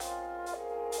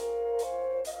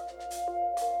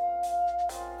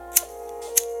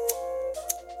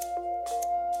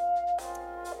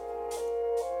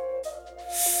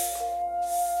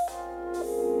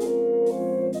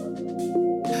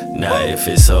Now if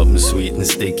it's something sweet and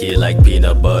sticky like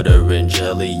peanut butter and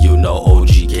jelly, you know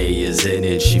OGK is in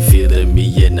it, she feeling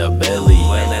me in the belly.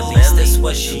 Well, at least that's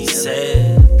what she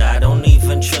said. I don't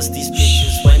even trust these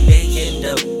bitches when they in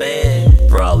the bed.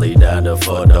 Probably down to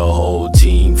for the whole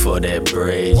team for that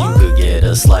bread. You could get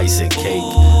a slice of cake,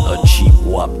 a cheap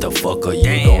wop the fucker.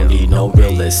 You don't need no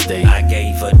real estate. I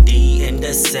gave a D in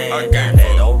the sand down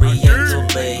at Oriental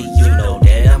Bay. You know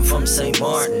that I'm from St.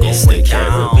 Martin. It's the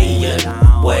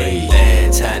Caribbean way.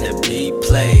 Man, time to be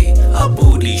played. Her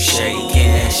booty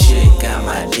shaking, that shit got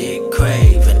my dick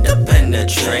craving. The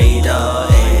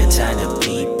penetrator, and time to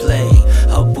be played.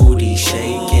 Her booty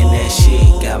shaking, that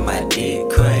shit got my dick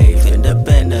craving. The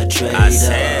penetrator,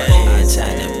 and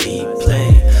time to be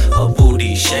played. Her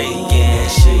booty shaking, that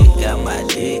shit got my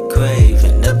dick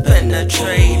craving. The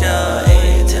penetrator,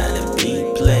 and time to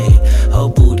be played. Her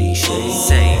booty shaking,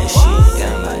 that shit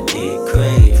got my dick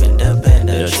craving. The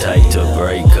The type to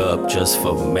break up just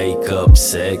for makeup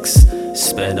sex.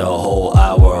 Spend a whole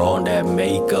hour on that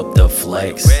makeup to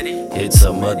flex. Hit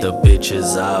some other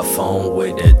bitch's iPhone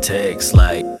with a text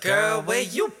like, girl, where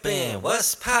you been?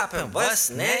 What's poppin'?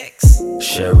 What's next?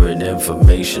 sharing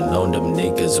information on them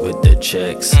niggas with the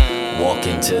checks. Walk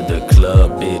into the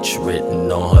club, bitch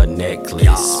written on her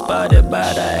necklace. Spotted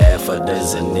by the half a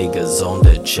dozen niggas on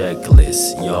the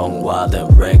checklist. Young, wild,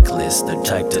 and reckless, the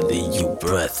type to leave you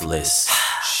breathless.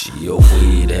 She a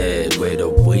weed head, where the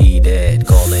weed at?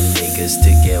 Calling niggas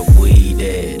to get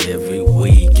weeded every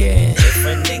weekend.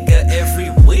 Different nigga every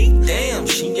week, damn,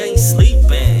 she ain't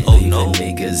sleeping. Oh Leaving no,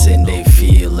 niggas in their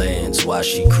feelings while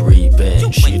she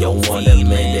creeping. She don't want a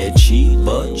man that cheat,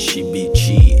 but she be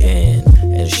cheating.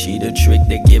 And she the trick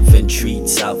that giving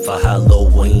treats out for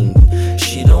Halloween.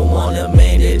 She don't want a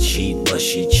man that cheat, but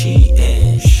she cheating.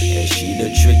 And she the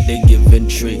trick that giving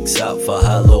tricks out for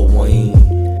Halloween.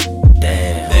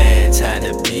 Damn, man, time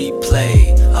to be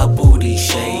played. Her booty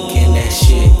shaking, that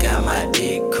shit got my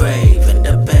dick craving.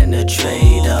 The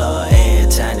penetrator,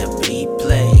 and time to be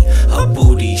played. Her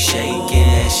booty shaking,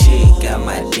 that shit got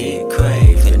my dick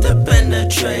craving. The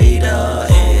penetrator,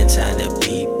 and time to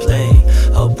be played.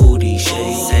 Her booty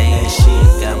shaking, that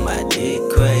shit got my dick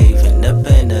craving. The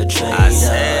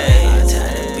penetrator, and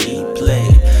time to be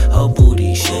played. Her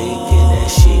booty shaking, that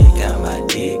shit got my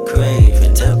dick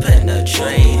craving. The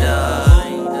penetrator.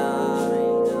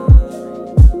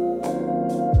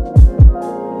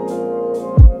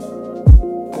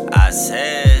 I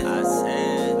said,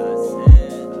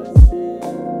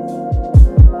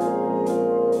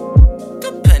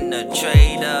 the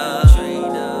penetrator,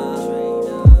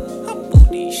 her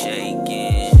booty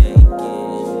shaking,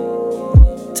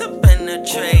 the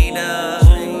penetrator.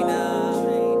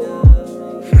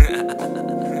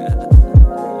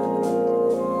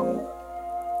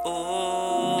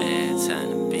 Ooh, it's time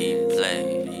to be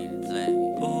played.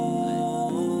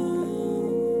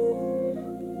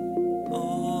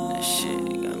 That shit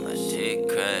got my dick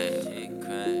craving.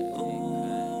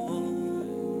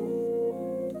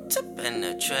 To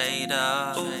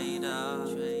penetrator.